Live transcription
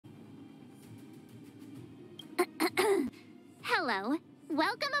Hello.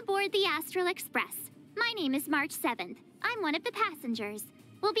 Welcome aboard the Astral Express. My name is March 7th. I'm one of the passengers.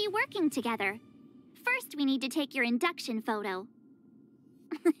 We'll be working together. First, we need to take your induction photo.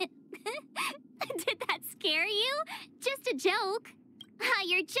 Did that scare you? Just a joke.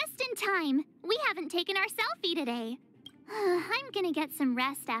 You're just in time. We haven't taken our selfie today. I'm gonna get some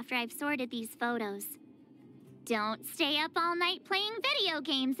rest after I've sorted these photos. Don't stay up all night playing video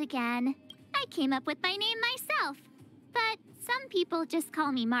games again. I came up with my name myself. But some people just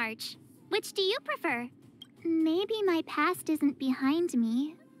call me March. Which do you prefer? Maybe my past isn't behind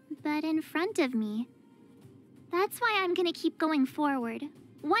me, but in front of me. That's why I'm gonna keep going forward,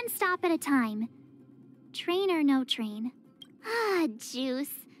 one stop at a time. Train or no train.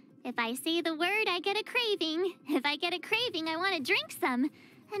 Juice. If I say the word, I get a craving. If I get a craving, I want to drink some.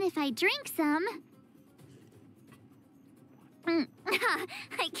 And if I drink some...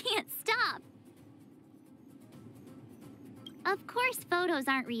 I can't stop. Of course, photos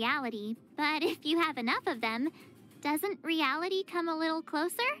aren't reality, but if you have enough of them, doesn't reality come a little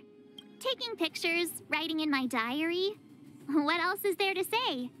closer? Taking pictures, writing in my diary. What else is there to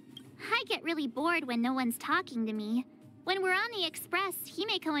say? I get really bored when no one's talking to me. When we're on the Express,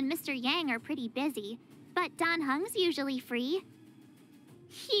 Himeko and Mr. Yang are pretty busy, but Dan Heng's usually free.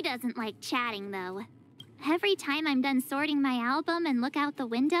 He doesn't like chatting, though. Every time I'm done sorting my album and look out the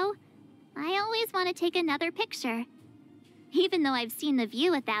window, I always want to take another picture. Even though I've seen the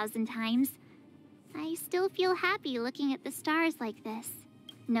view 1,000 times, I still feel happy looking at the stars like this.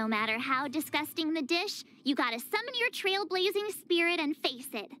 No matter how disgusting the dish, you gotta summon your trailblazing spirit and face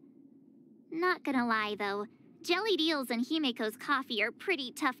it. Not gonna lie, though. Jellied eels and Himeko's coffee are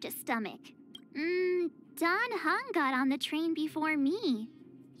pretty tough to stomach. Dan Heng got on the train before me.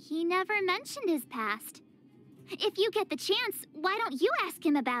 He never mentioned his past. If you get the chance, why don't you ask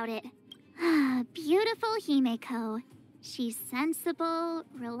him about it? Beautiful Himeko. She's sensible,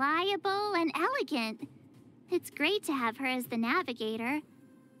 reliable, and elegant. It's great to have her as the navigator.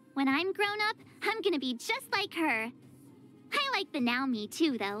 When I'm grown up, I'm gonna be just like her. I like the now me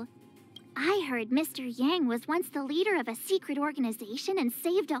too, though. I heard Mr. Yang was once the leader of a secret organization and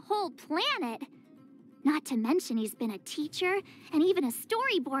saved a whole planet. Not to mention he's been a teacher and even a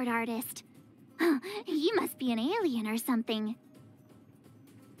storyboard artist. He must be an alien or something.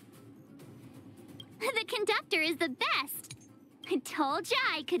 The conductor is the best. I told ya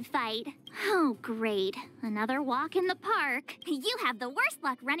I could fight. Oh, great. Another walk in the park. You have the worst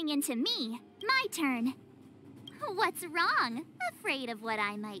luck running into me. My turn. What's wrong? Afraid of what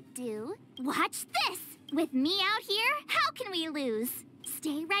I might do? Watch this! With me out here, how can we lose?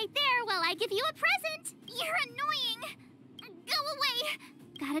 Stay right there while I give you a present! You're annoying! Go away!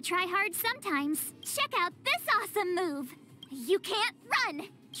 Gotta try hard sometimes. Check out this awesome move! You can't run!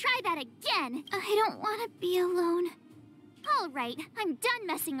 Try that again! I don't want to be alone. Alright, I'm done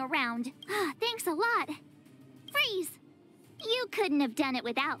messing around. Thanks a lot. Freeze! You couldn't have done it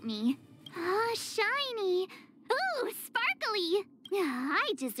without me. Shiny! Ooh, sparkly!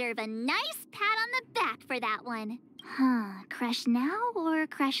 I deserve a nice pat on the back for that one. Crush now or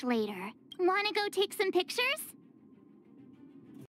crush later? Wanna go take some pictures?